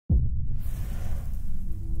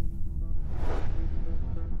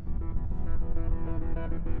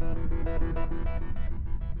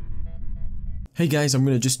Hey guys, I'm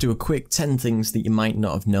going to just do a quick 10 things that you might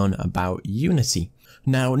not have known about Unity.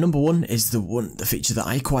 Now, number one is the feature that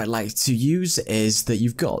I quite like to use is that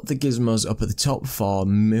you've got the gizmos up at the top for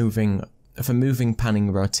moving,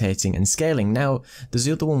 panning, rotating, and scaling. Now, there's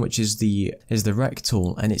the other one which is the Rect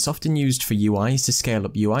tool, and it's often used for UIs to scale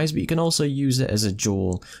up UIs, but you can also use it as a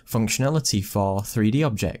dual functionality for 3D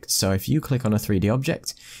objects. So if you click on a 3D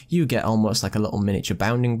object, you get almost like a little miniature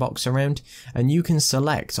bounding box around, and you can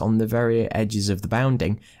select on the very edges of the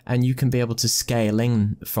bounding, and you can be able to scale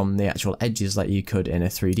in from the actual edges like you could in a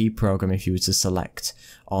 3D program if you were to select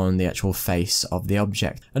on the actual face of the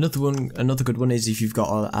object. Another good one is if you've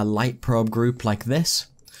got a light probe group like this.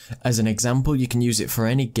 As an example, you can use it for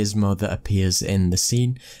any gizmo that appears in the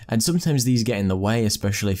scene, and sometimes these get in the way,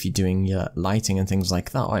 especially if you're doing your lighting and things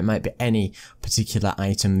like that, or it might be any particular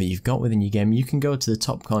item that you've got within your game. You can go to the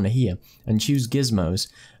top corner here and choose gizmos,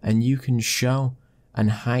 and you can show and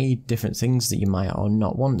hide different things that you might or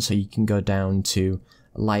not want. So you can go down to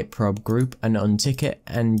light probe group and untick it,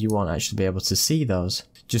 and you won't actually be able to see those.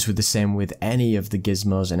 Just with the same with any of the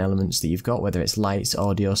gizmos and elements that you've got, whether it's lights,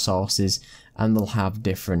 audio sources, and they'll have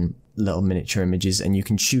different little miniature images, and you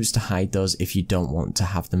can choose to hide those if you don't want to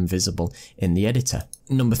have them visible in the editor.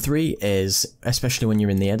 Number three is, especially when you're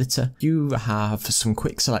in the editor, you have some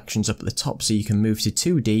quick selections up at the top, so you can move to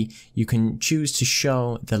 2D, you can choose to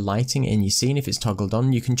show the lighting in your scene if it's toggled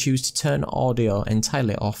on, you can choose to turn audio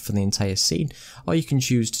entirely off for the entire scene, or you can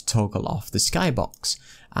choose to toggle off the skybox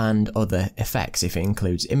and other effects if it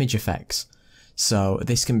includes image effects. So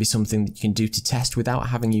this can be something that you can do to test without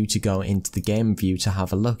having you to go into the game view to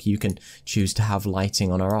have a look. You can choose to have lighting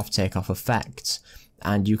on or off, take off effects,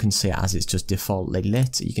 and you can see it as it's just defaultly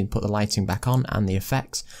lit. You can put the lighting back on and the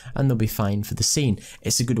effects, and they'll be fine for the scene.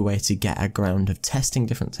 It's a good way to get a ground of testing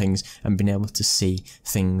different things and being able to see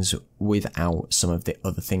things without some of the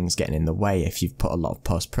other things getting in the way if you've put a lot of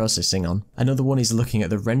post-processing on. Another one is looking at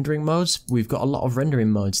the rendering modes. We've got a lot of rendering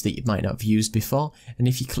modes that you might not have used before, and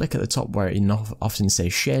if you click at the top where it often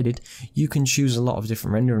says shaded, you can choose a lot of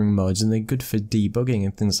different rendering modes, and they're good for debugging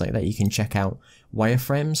and things like that. You can check out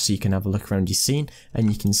wireframes, so you can have a look around your scene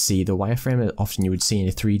and you can see the wireframe that often you would see in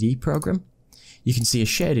a 3D program. You can see a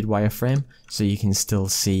shaded wireframe, so you can still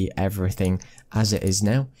see everything as it is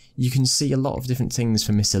now. You can see a lot of different things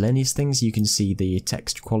for miscellaneous things. You can see the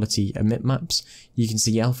text quality emit maps. You can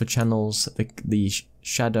see alpha channels, the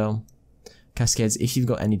shadow cascades. If you've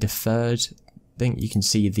got any deferred thing, you can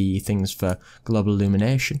see the things for global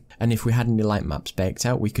illumination. And if we had any light maps baked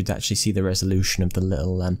out, we could actually see the resolution of the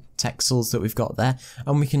little texels that we've got there.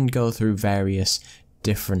 And we can go through various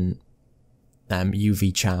different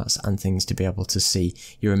UV charts and things to be able to see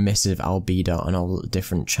your emissive albedo and all the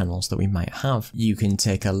different channels that we might have. You can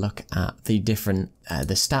take a look at the different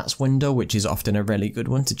the stats window, which is often a really good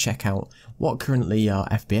one to check out what currently your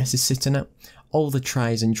FPS is sitting at, all the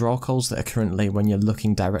tries and draw calls that are currently when you're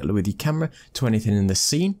looking directly with your camera to anything in the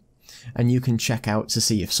scene. And you can check out to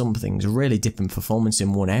see if something's really dipping performance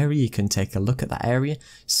in one area. You can take a look at that area,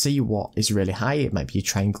 see what is really high. It might be a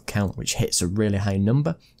triangle count which hits a really high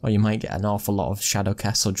number, or you might get an awful lot of shadow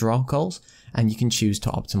casts or draw calls, and you can choose to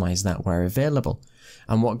optimize that where available.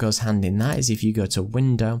 And what goes hand in that is if you go to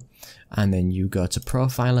window and then you go to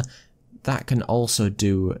profiler, that can also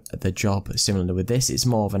do the job similar with this. It's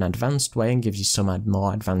more of an advanced way and gives you some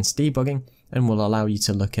more advanced debugging, and will allow you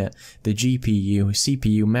to look at the GPU,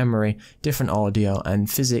 CPU, memory, different audio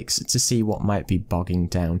and physics to see what might be bogging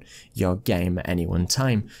down your game at any one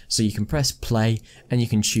time. So you can press play and you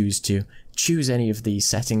can choose any of these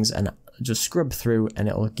settings and just scrub through, and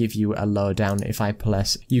it'll give you a lowdown. If I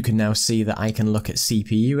press, you can now see that I can look at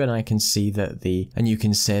CPU, and I can see that you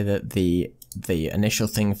can say that the initial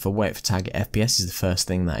thing for wait for target FPS is the first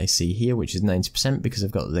thing that I see here, which is 90%, because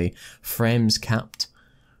I've got the frames capped.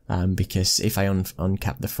 Because if I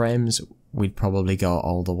uncap the frames, we'd probably go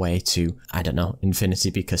all the way to, I don't know, infinity,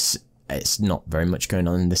 because it's not very much going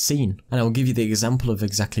on in the scene. And I'll give you the example of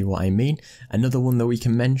exactly what I mean. Another one that we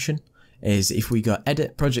can mention is if we go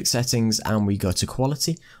edit, project settings, and we go to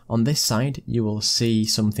quality. On this side, you will see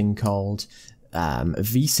something called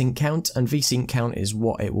VSync Count, and VSync Count is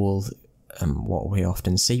what it will what we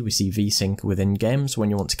often see. We see VSync within games when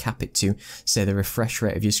you want to cap it to, say, the refresh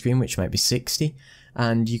rate of your screen, which might be 60,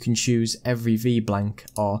 and you can choose every V blank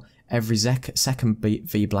or every second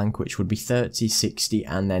V blank, which would be 30, 60,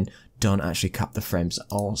 and then don't actually cap the frames at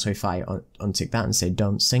all. So if I untick that and say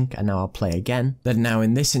don't sync, and now I'll play again, then now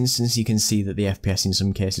in this instance you can see that the FPS in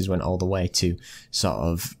some cases went all the way to sort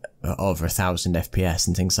of over 1000 FPS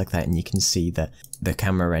and things like that, and you can see that the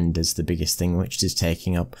camera render's the biggest thing, which is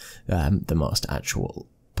taking up the most actual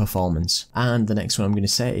performance. And the next one I'm going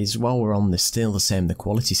to say is, while we're on the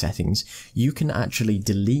quality settings, you can actually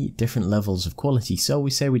delete different levels of quality. So we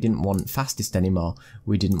say we didn't want fastest anymore,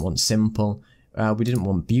 we didn't want simple, we didn't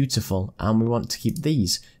want beautiful, and we want to keep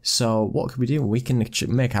these. So what can we do? We can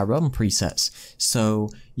make our own presets. So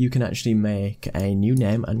you can actually make a new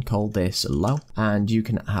name and call this low, and you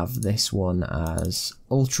can have this one as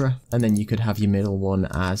ultra, and then you could have your middle one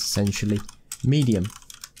as essentially medium.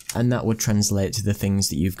 And that would translate to the things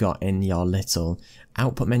that you've got in your little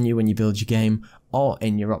output menu when you build your game, or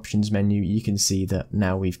in your options menu. You can see that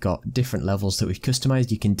now we've got different levels that we've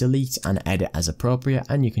customized. You can delete and edit as appropriate,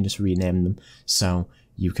 and you can just rename them so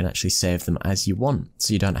you can actually save them as you want,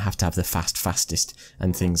 so you don't have to have the fastest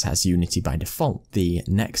and things as Unity by default. The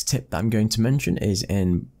next tip that I'm going to mention is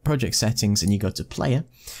in project settings, and you go to player.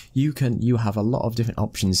 You have a lot of different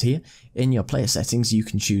options here. In your player settings, you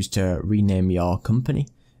can choose to rename your company,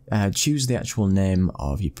 choose the actual name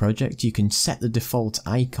of your project. You can set the default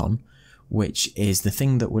icon, which is the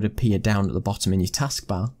thing that would appear down at the bottom in your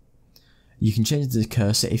taskbar. You can change the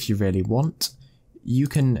cursor if you really want. You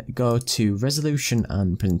can go to resolution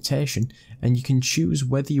and presentation, and you can choose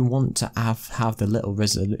whether you want to have the little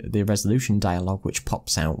resolution dialog which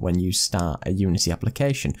pops out when you start a Unity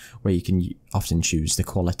application, where you can often choose the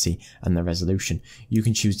quality and the resolution. You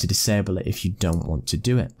can choose to disable it if you don't want to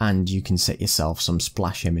do it, and you can set yourself some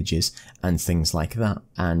splash images and things like that,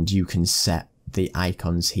 and you can set the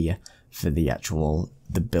icons here for the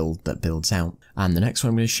build that builds out. And the next one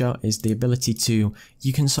I'm going to show is the ability to,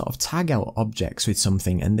 you can sort of tag out objects with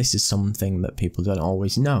something, and this is something that people don't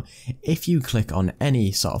always know. If you click on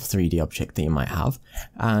any sort of 3D object that you might have,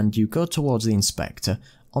 and you go towards the inspector,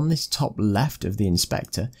 on this top left of the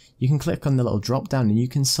inspector, you can click on the little drop down and you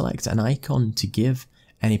can select an icon to give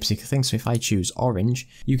any particular thing. So if I choose orange,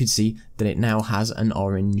 you can see that it now has an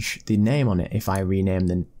orange, the name on it. If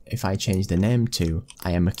I change the name to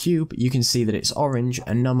I am a cube, you can see that it's orange,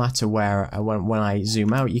 and no matter where, when I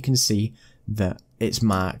zoom out, you can see that it's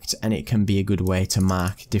marked, and it can be a good way to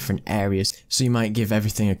mark different areas. So you might give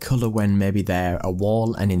everything a colour when maybe they're a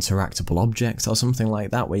wall, an interactable object, or something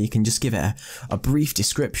like that, where you can just give it a brief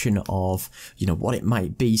description of, you know, what it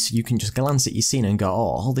might be, so you can just glance at your scene and go,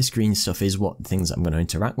 oh, all this green stuff is what things I'm going to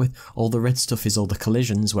interact with, all the red stuff is all the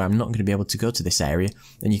collisions where I'm not going to be able to go to this area,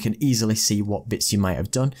 and you can easily see what bits you might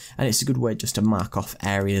have done, and it's a good way just to mark off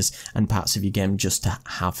areas and parts of your game just to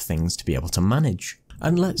have things to be able to manage.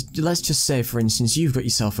 And let's just say, for instance, you've got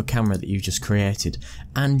yourself a camera that you've just created,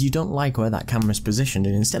 and you don't like where that camera's positioned,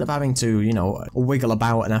 and instead of having to, you know, wiggle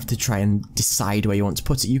about and have to try and decide where you want to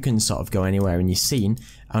put it, you can sort of go anywhere in your scene,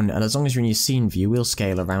 and as long as you're in your scene view, we'll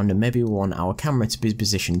scale around, and maybe we want our camera to be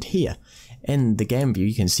positioned here. In the game view,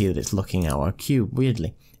 you can see that it's looking at our cube,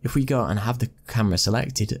 weirdly. If we go and have the camera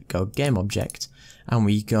selected, go GameObject, and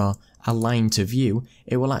we go align to view,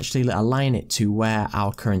 it will actually align it to where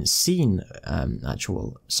our current scene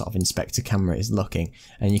actual sort of inspector camera is looking,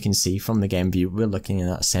 and you can see from the game view we're looking in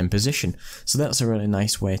that same position. So that's a really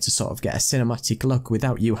nice way to sort of get a cinematic look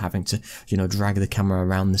without you having to, you know, drag the camera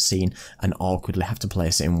around the scene and awkwardly have to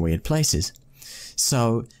place it in weird places.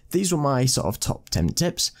 So these were my sort of top 10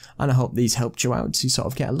 tips, and I hope these helped you out to sort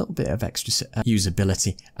of get a little bit of extra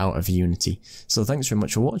usability out of Unity. So thanks very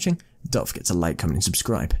much for watching. Don't forget to like, comment and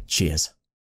subscribe. Cheers.